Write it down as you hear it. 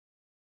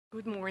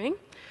Good morning.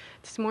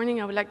 This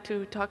morning I would like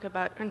to talk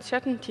about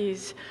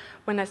uncertainties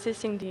when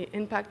assessing the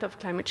impact of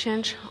climate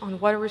change on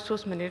water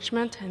resource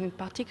management and in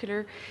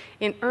particular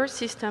in Earth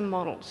system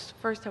models.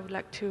 First, I would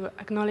like to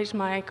acknowledge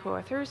my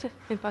co-authors,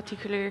 in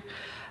particular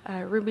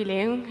Ruby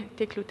Leung,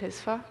 Teklu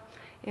Tesfa,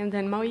 and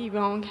then Maui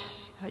Wang,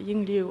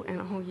 Ying Liu,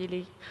 and Hong Yi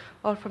Li,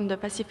 all from the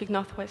Pacific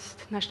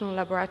Northwest National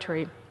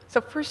Laboratory.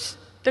 So first,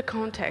 the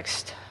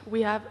context.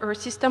 We have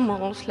Earth system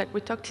models like we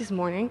talked this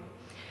morning.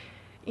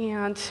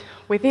 And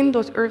within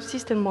those Earth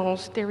system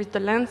models, there is the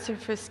land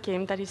surface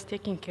scheme that is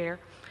taking care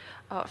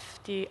of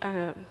the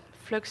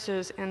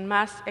fluxes and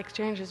mass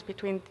exchanges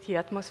between the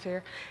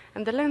atmosphere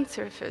and the land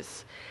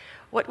surface.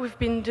 What we've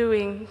been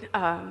doing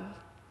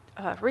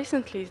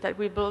recently is that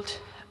we built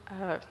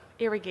an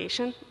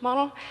irrigation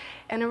model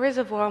and a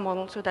reservoir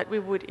model so that we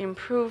would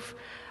improve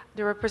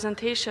the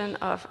representation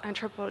of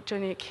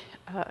anthropogenic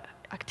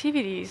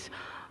activities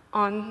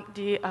on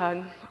the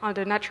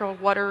natural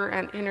water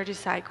and energy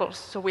cycles.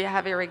 So we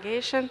have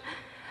irrigation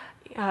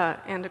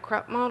and the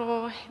crop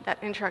model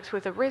that interacts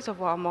with the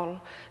reservoir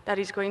model that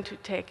is going to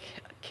take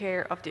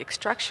care of the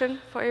extraction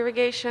for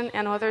irrigation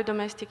and other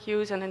domestic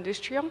use and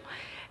industrial,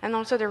 and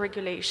also the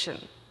regulation.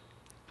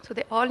 So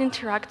they all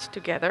interact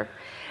together,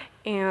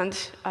 and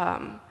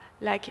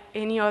like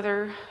any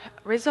other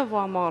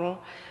reservoir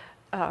model,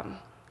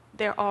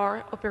 there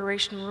are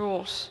operation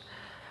rules.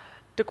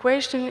 The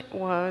question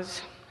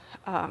was,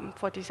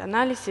 for this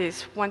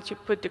analysis, once you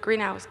put the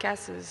greenhouse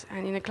gases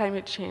and in a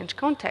climate change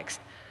context,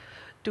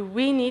 do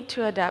we need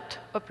to adapt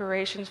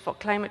operations for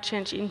climate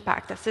change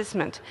impact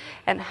assessment,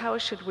 and how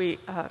should we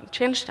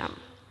change them?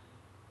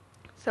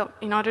 So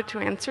in order to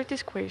answer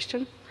this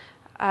question,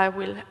 I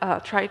will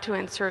try to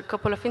answer a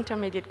couple of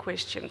intermediate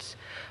questions.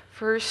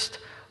 First,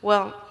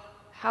 well,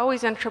 how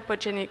is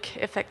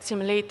anthropogenic effect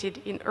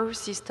simulated in Earth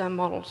system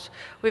models,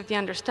 with the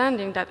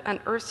understanding that an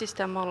Earth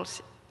system model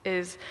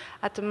is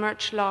at a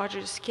much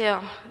larger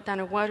scale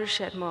than a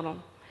watershed model?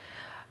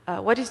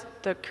 What is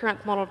the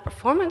current model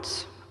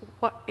performance?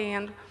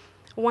 And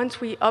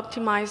once we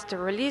optimize the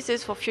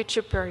releases for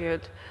future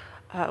period,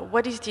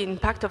 what is the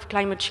impact of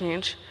climate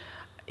change?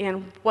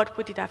 And what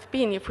would it have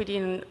been if we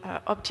didn't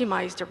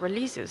optimize the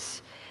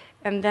releases?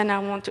 And then I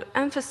want to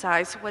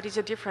emphasize what is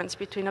the difference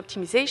between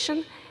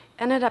optimization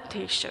and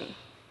adaptation.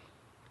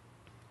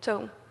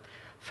 So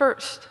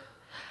first,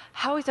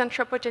 how is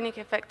anthropogenic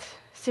effect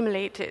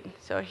simulated?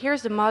 So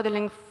here's the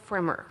modeling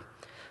framework.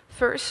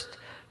 First,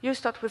 you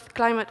start with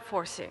climate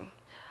forcing.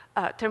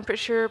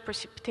 Temperature,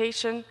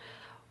 precipitation,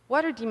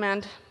 water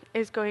demand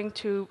is going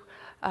to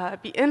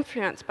be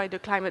influenced by the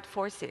climate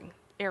forcing.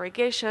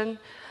 Irrigation,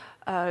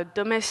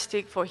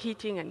 domestic for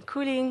heating and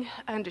cooling,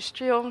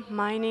 industrial,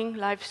 mining,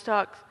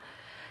 livestock.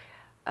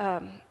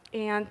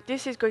 And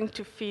this is going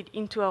to feed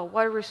into our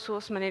water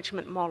resource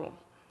management model.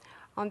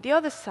 On the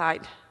other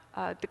side,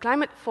 the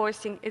climate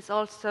forcing is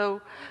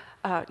also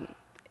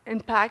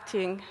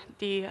impacting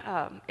the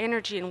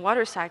energy and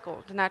water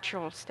cycle, the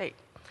natural state.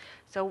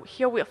 So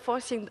here we are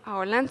forcing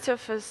our land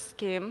surface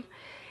scheme,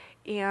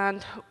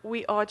 and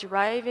we are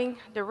deriving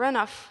the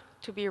runoff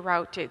to be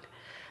routed.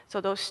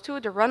 So those two,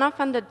 the runoff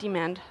and the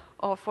demand,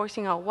 are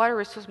forcing our water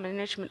resource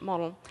management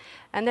model,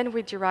 and then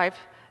we derive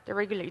the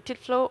regulated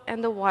flow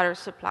and the water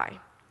supply.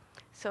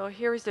 So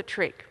here is the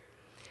trick.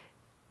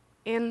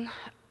 In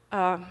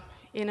a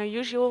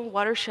usual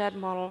watershed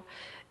model,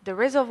 the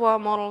reservoir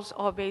models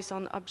are based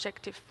on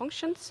objective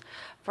functions.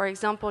 For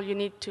example, you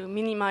need to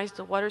minimize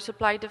the water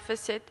supply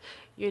deficit.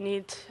 You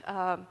need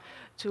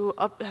to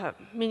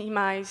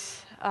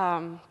minimize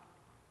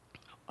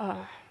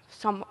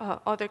some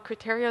other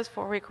criteria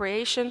for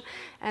recreation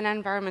and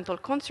environmental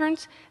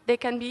concerns. They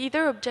can be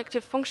either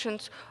objective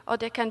functions or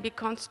they can be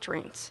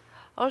constraints.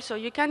 Also,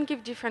 you can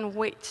give different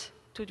weight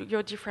to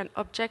your different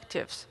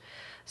objectives.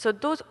 So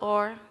those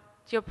are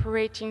the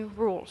operating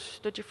rules,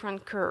 the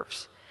different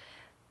curves.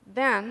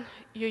 Then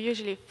you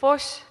usually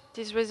force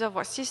this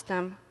reservoir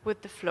system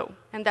with the flow,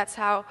 and that's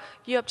how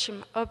you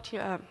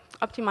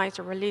optimize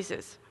the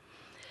releases.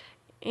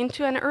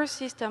 Into an Earth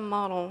system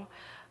model,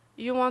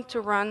 you want to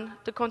run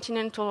the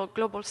continental or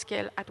global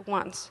scale at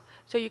once.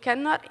 So you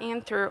cannot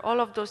enter all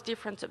of those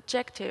different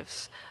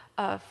objectives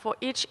for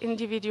each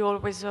individual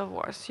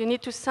reservoirs. You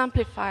need to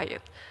simplify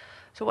it.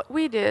 So what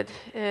we did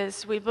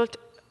is we built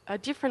a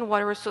different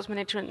water resource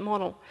management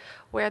model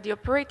where the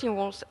operating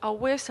rules are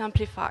well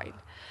simplified.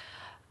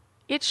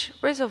 Each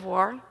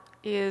reservoir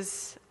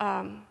has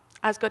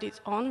got its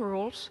own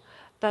rules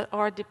that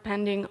are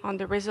depending on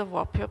the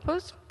reservoir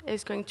purpose.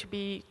 It's going to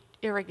be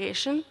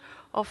irrigation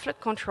or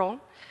flood control.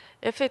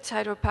 If it's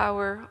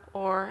hydropower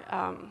or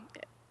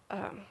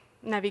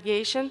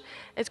navigation,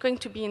 it's going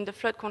to be in the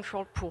flood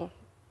control pool.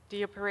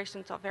 The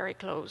operations are very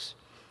close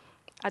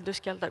at the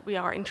scale that we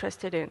are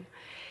interested in.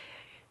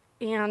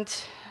 And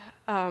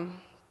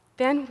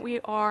then we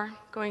are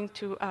going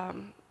to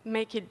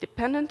make it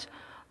dependent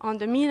on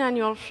the mean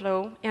annual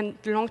flow and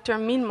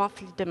long-term mean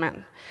monthly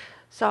demand.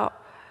 So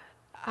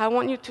I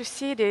want you to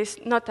see this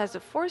not as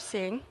a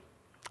forcing,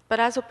 but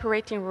as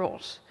operating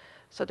rules.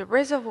 So the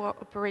reservoir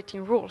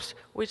operating rules,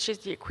 which is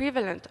the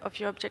equivalent of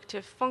your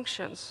objective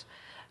functions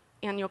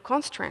and your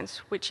constraints,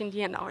 which in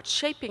the end are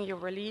shaping your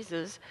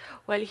releases,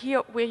 well,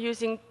 here we're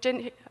using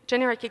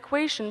generic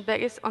equation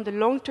based on the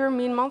long-term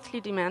mean monthly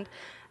demand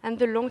and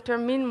the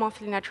long-term mean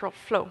monthly natural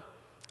flow.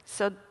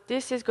 So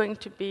this is going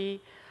to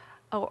be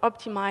our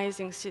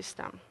optimizing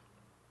system.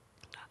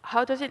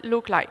 How does it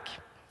look like?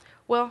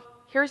 Well,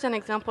 here's an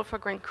example for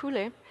Grand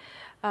Coulee.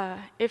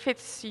 If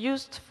it's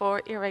used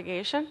for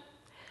irrigation,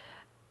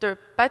 the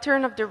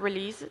pattern of the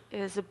release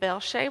is a bell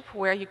shape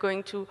where you're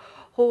going to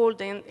hold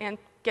and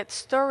get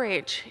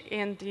storage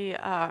in the,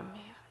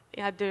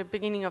 at the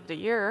beginning of the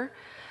year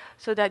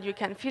so that you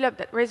can fill up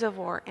that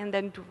reservoir and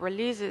then do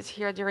releases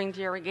here during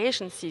the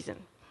irrigation season.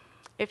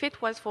 If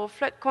it was for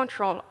flood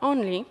control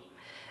only,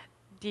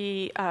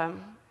 the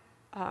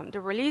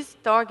release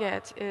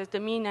target is the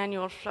mean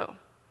annual flow.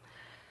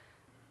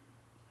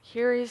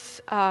 Here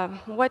is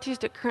what is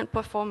the current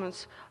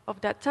performance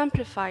of that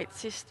simplified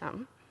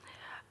system.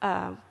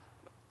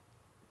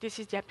 This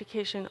is the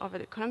application over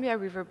the Columbia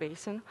River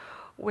Basin,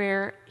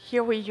 where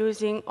here we're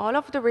using all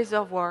of the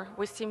reservoir,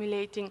 we're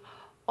simulating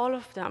all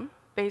of them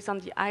based on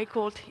the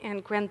iCold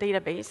and Grant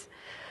database.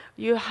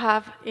 You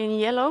have in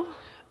yellow,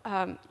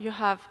 you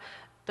have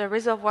the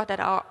reservoir that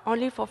are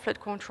only for flood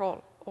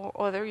control or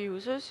other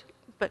users,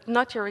 but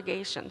not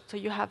irrigation. So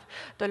you have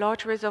the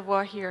large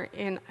reservoir here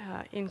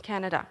in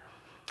Canada.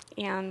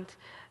 And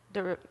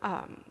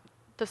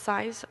the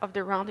size of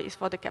the round is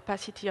for the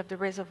capacity of the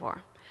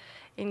reservoir.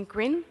 In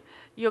green,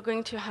 you're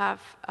going to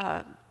have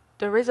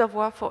the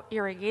reservoir for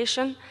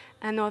irrigation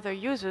and other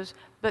users,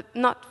 but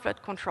not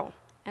flood control.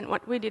 And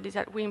what we did is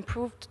that we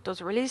improved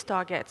those release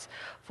targets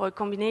for a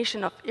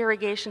combination of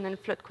irrigation and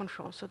flood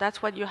control. So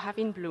that's what you have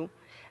in blue.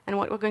 And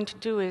what we're going to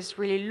do is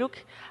really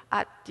look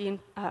at the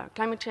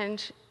climate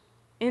change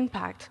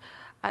impact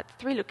at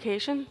 3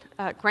 locations,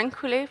 Grand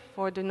Coulee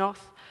for the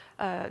north,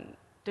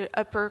 the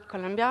upper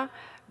Columbia,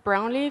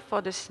 Brownlee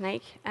for the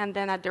Snake, and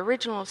then at the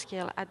regional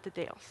scale at the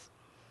Dales.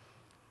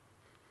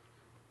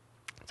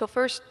 So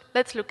first,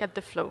 let's look at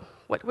the flow.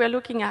 What we're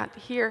looking at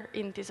here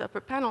in this upper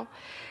panel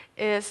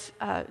is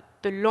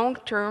the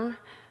long-term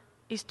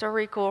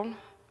historical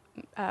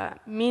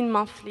mean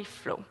monthly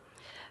flow.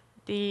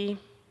 The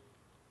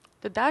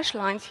dashed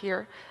lines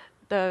here,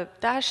 the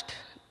dashed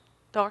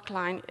dark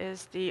line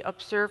is the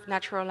observed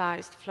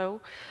naturalized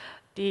flow.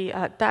 The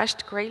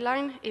dashed gray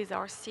line is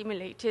our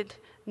simulated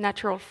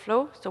natural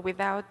flow, so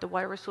without the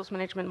water resource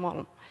management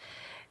model.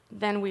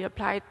 Then we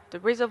applied the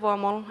reservoir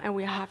model, and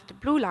we have the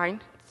blue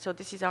line. So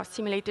this is our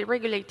simulated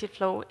regulated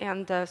flow,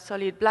 and the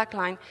solid black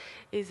line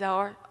is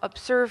our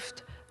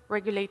observed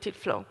regulated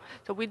flow.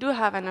 So we do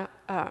have a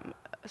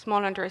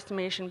small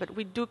underestimation, but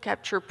we do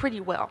capture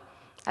pretty well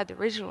at the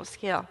regional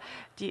scale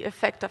the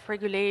effect of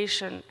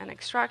regulation and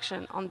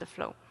extraction on the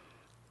flow.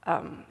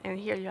 And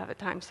here you have a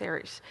time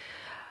series.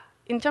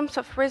 In terms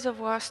of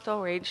reservoir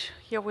storage,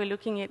 here we're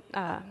looking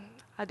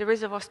at the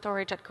reservoir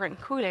storage at Grand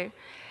Coulee,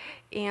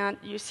 and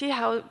you see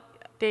how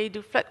they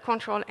do flood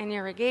control and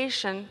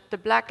irrigation. The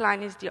black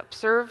line is the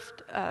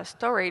observed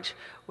storage,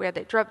 where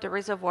they drop the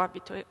reservoir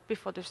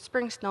before the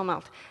spring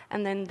snowmelt,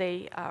 and then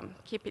they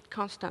keep it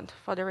constant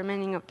for the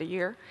remaining of the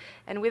year.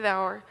 And with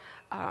our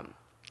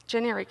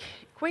generic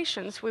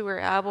equations, we were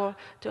able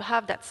to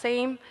have that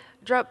same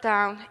drop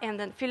down and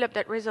then fill up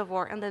that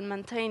reservoir and then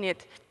maintain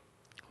it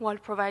while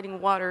providing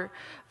water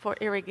for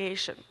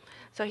irrigation.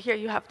 So here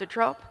you have the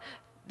drop.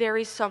 There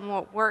is some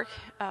more work,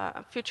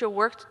 future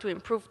work to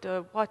improve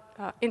the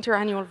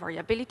interannual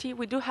variability.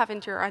 We do have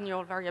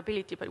interannual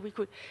variability, but we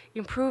could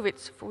improve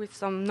it with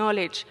some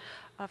knowledge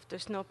of the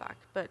snowpack.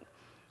 But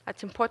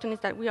what's important is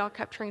that we are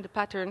capturing the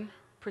pattern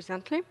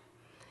presently.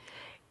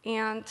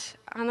 And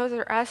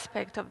another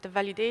aspect of the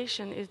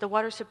validation is the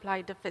water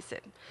supply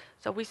deficit.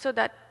 So we saw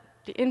that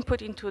the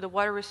input into the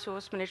water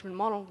resource management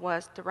model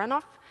was the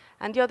runoff,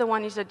 and the other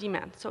one is the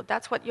demand. So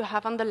that's what you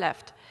have on the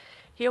left.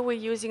 Here we're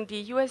using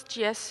the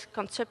USGS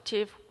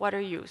consumptive water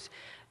use.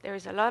 There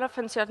is a lot of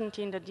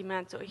uncertainty in the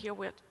demand, so here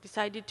we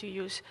decided to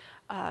use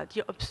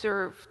the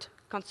observed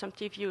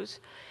consumptive use,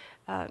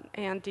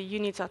 and the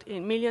units are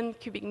in million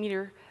cubic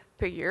meter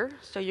per year.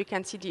 So you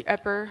can see the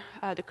upper,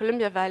 the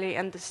Columbia Valley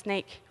and the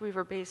Snake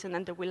River Basin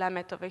and the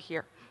Willamette over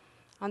here.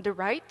 On the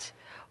right,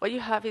 what you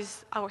have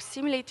is our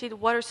simulated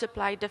water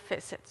supply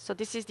deficit. So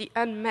this is the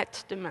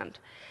unmet demand.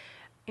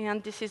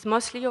 And this is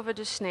mostly over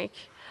the Snake.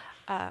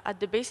 At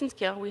the basin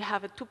scale, we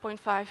have a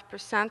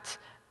 2.5%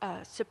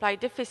 supply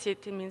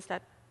deficit. It means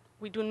that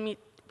we do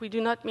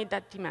not meet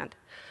that demand.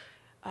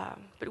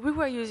 But we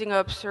were using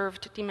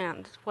observed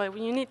demand. Well,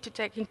 you need to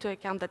take into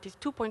account that this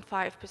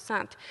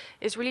 2.5%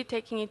 is really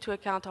taking into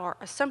account our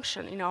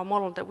assumption in our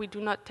model that we do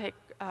not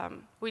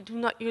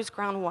use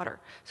groundwater.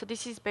 So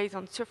this is based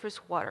on surface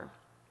water.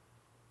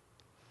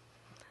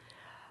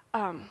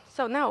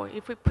 So now,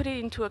 if we put it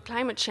into a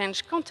climate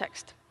change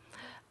context,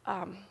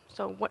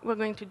 so what we're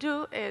going to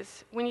do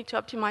is we need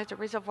to optimize the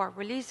reservoir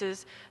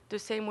releases the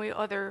same way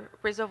other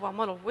reservoir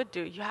model would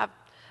do. You have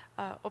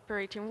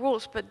operating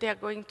rules, but they're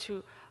going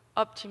to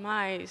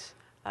optimize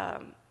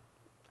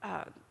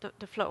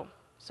the flow.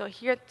 So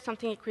here,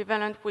 something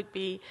equivalent would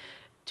be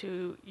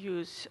to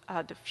use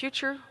the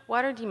future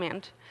water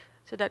demand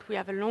so that we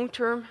have a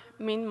long-term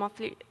mean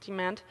monthly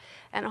demand,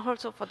 and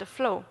also for the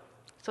flow.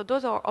 So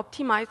those are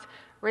optimized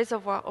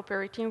reservoir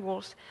operating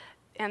rules,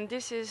 and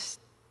this is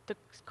the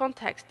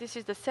context, this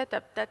is the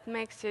setup that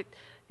makes it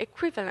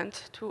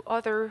equivalent to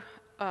other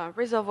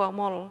reservoir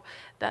models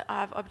that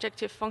have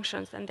objective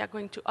functions, and they're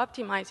going to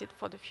optimize it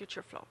for the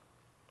future flow.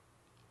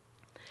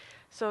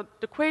 So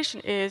the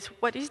question is,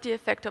 what is the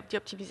effect of the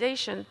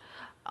optimization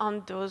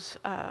on those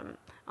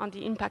on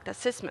the impact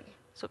assessment?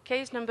 So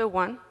case number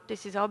one,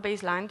 this is our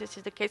baseline. This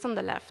is the case on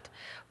the left.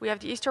 We have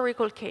the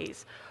historical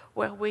case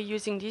where we're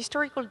using the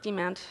historical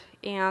demand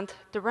and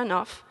the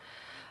runoff,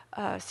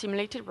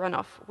 simulated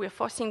runoff. We're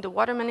forcing the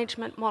water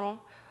management model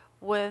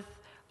with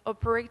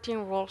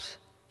operating rules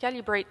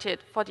calibrated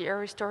for the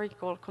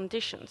historical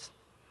conditions.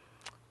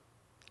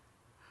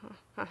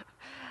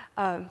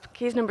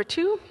 Case number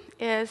two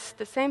is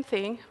the same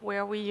thing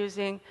where we're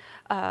using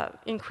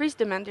increased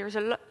demand. There is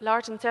a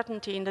large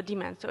uncertainty in the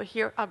demand. So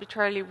here,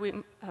 arbitrarily, we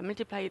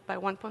multiply it by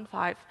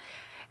 1.5.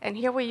 And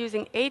here we're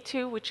using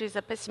A2, which is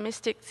a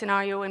pessimistic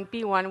scenario, and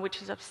B1,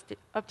 which is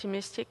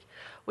optimistic.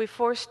 We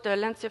forced the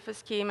land surface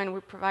scheme, and we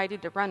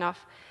provided the runoff.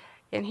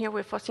 And here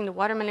we're forcing the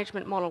water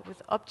management model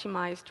with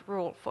optimized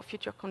rule for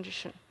future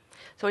condition.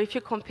 So if you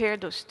compare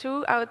those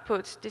two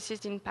outputs, this is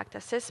the impact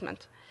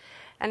assessment.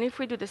 And if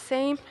we do the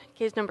same,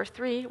 case number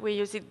three, we're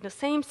using the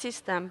same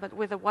system, but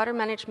with a water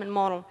management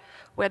model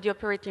where the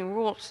operating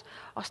rules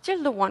are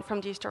still the one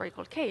from the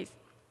historical case.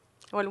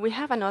 Well, we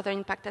have another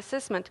impact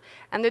assessment,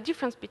 and the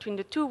difference between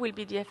the two will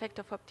be the effect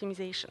of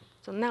optimization.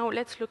 So now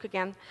let's look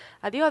again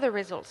at the other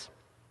results.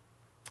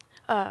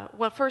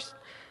 Well, first,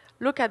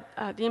 look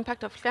at the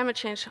impact of climate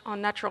change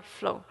on natural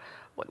flow.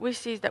 What we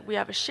see is that we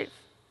have a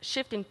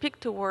shift in peak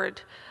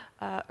toward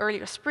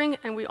earlier spring,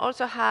 and we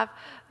also have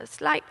a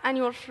slight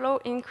annual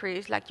flow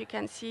increase, like you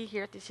can see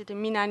here. This is the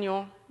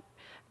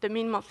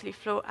mean monthly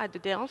flow at the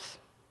dells.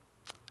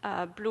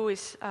 Blue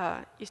is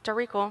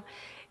historical,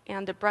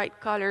 and the bright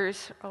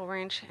colors,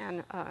 orange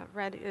and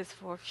red, is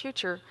for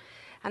future.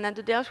 And at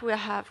the dells, we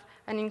have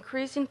an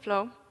increase in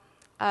flow.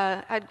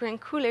 At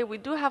Grand Coulee, we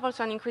do have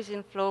also an increase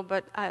in flow,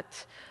 but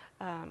at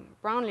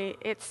Brownlee,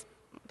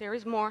 there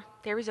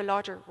is a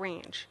larger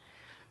range.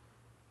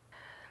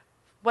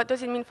 What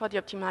does it mean for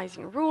the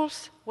optimizing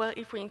rules? Well,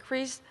 if we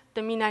increase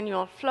the mean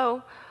annual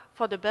flow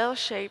for the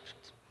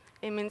bell-shaped,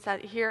 it means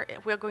that here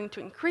we're going to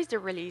increase the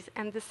release.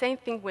 And the same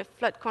thing with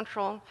flood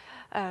control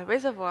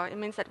reservoir, it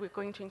means that we're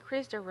going to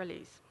increase the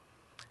release.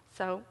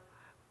 So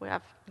we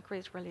have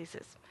increased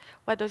releases.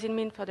 What does it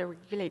mean for the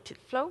regulated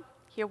flow?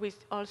 Here we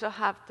also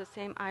have the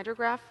same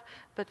hydrograph,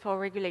 but for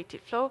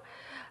regulated flow,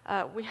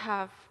 we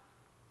have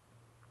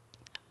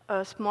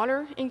a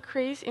smaller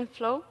increase in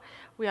flow.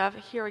 We have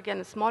here again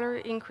a smaller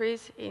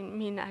increase in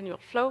mean annual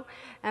flow,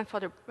 and for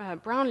the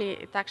Brownlee,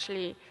 it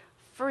actually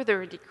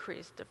further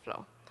decreased the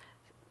flow.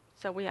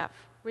 So we have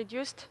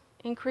reduced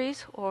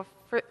increase or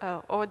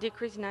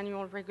decrease in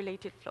annual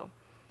regulated flow.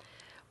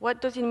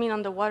 What does it mean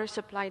on the water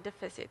supply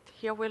deficit?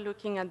 Here we're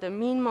looking at the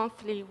mean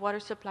monthly water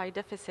supply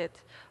deficit,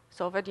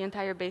 so over the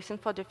entire basin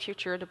for the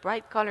future. The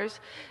bright colors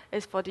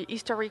is for the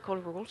historical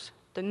rules,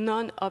 the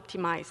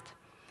non-optimized.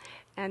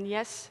 And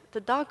yes, the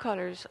dark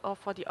colors are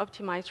for the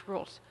optimized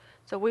rules.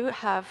 So we will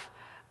have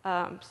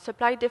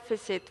supply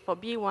deficit for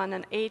B1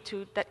 and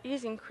A2 that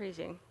is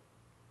increasing.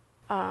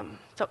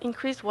 So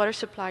increased water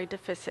supply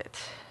deficit.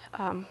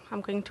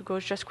 I'm going to go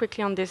just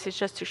quickly on this. It's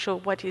just to show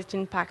what is the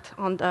impact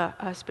on the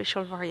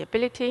spatial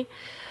variability.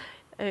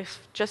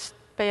 Just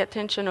pay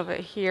attention over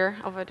here,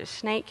 over the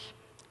snake,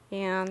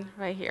 and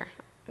right here.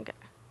 Okay.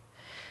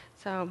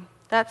 So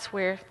that's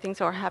where things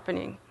are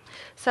happening.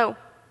 So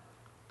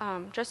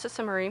just a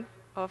summary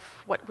of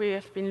what we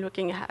have been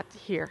looking at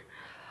here.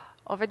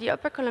 Over the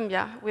Upper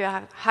Columbia, we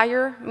have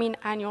higher mean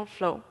annual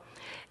flow.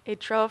 It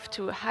drove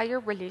to higher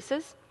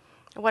releases.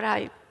 What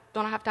I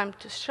don't have time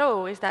to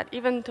show is that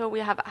even though we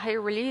have a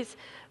higher release,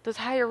 those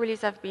higher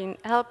releases have been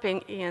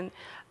helping in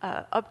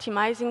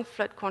optimizing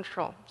flood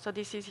control. So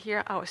this is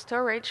here our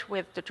storage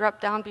with the drop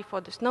down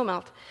before the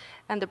snowmelt.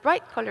 And the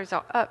bright colors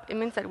are up. It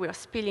means that we are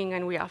spilling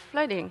and we are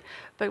flooding.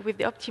 But with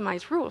the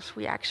optimized rules,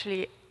 we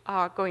actually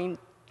are going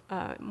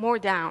more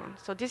down.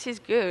 So this is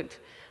good,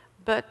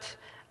 but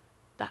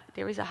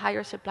there is a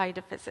higher supply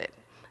deficit.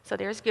 So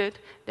there is good,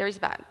 there is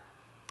bad.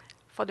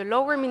 For the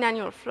lower mean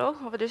annual flow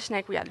over the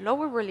snake, we had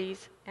lower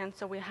release, and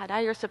so we had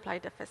higher supply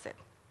deficit.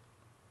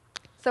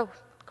 So,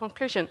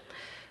 conclusion.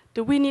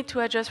 Do we need to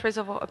adjust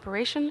reservoir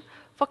operation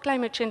for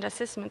climate change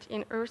assessment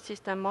in Earth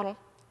system model?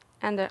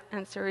 And the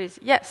answer is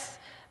yes,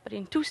 but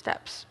in two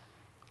steps: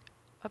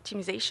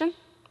 optimization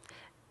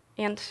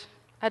and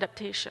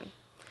adaptation.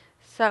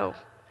 So,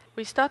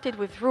 we started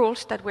with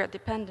rules that were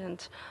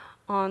dependent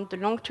on the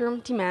long-term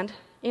demand,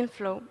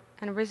 inflow,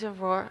 and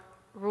reservoir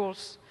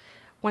rules.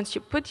 Once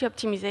you put the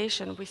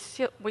optimization,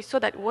 we saw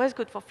that it was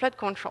good for flood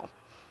control.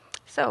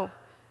 So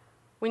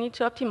we need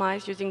to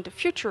optimize using the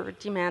future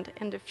demand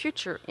and the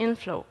future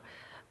inflow.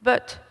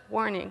 But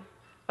warning,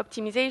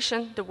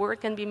 optimization, the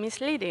word can be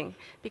misleading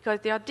because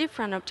there are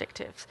different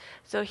objectives.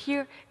 So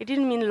here, it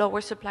didn't mean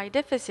lower supply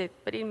deficit,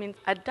 but it means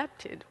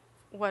adapted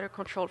water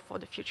control for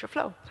the future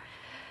flow.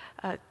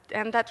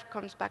 And that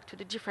comes back to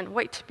the different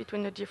weight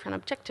between the different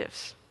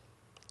objectives.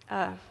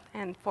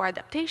 And for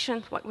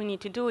adaptation, what we need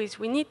to do is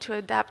we need to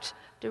adapt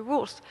the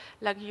rules,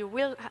 like you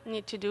will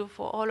need to do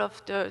for all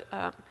of the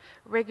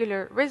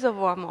regular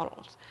reservoir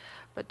models.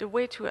 But the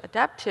way to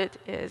adapt it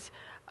is,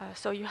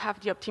 so you have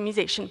the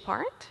optimization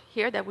part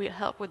here that will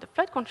help with the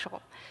flood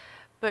control.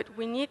 But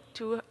we need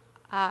to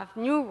have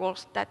new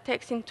rules that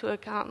takes into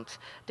account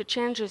the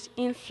changes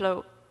in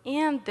flow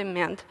and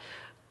demand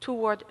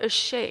toward a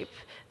shape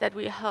that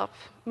will help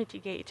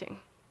mitigating.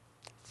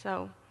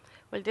 So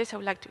with this, I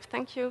would like to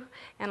thank you,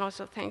 and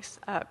also thanks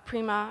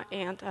Prima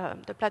and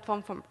the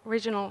platform for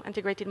regional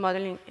integrated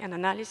modeling and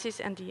analysis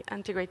and the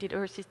integrated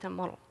Earth system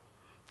model.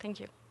 Thank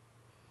you.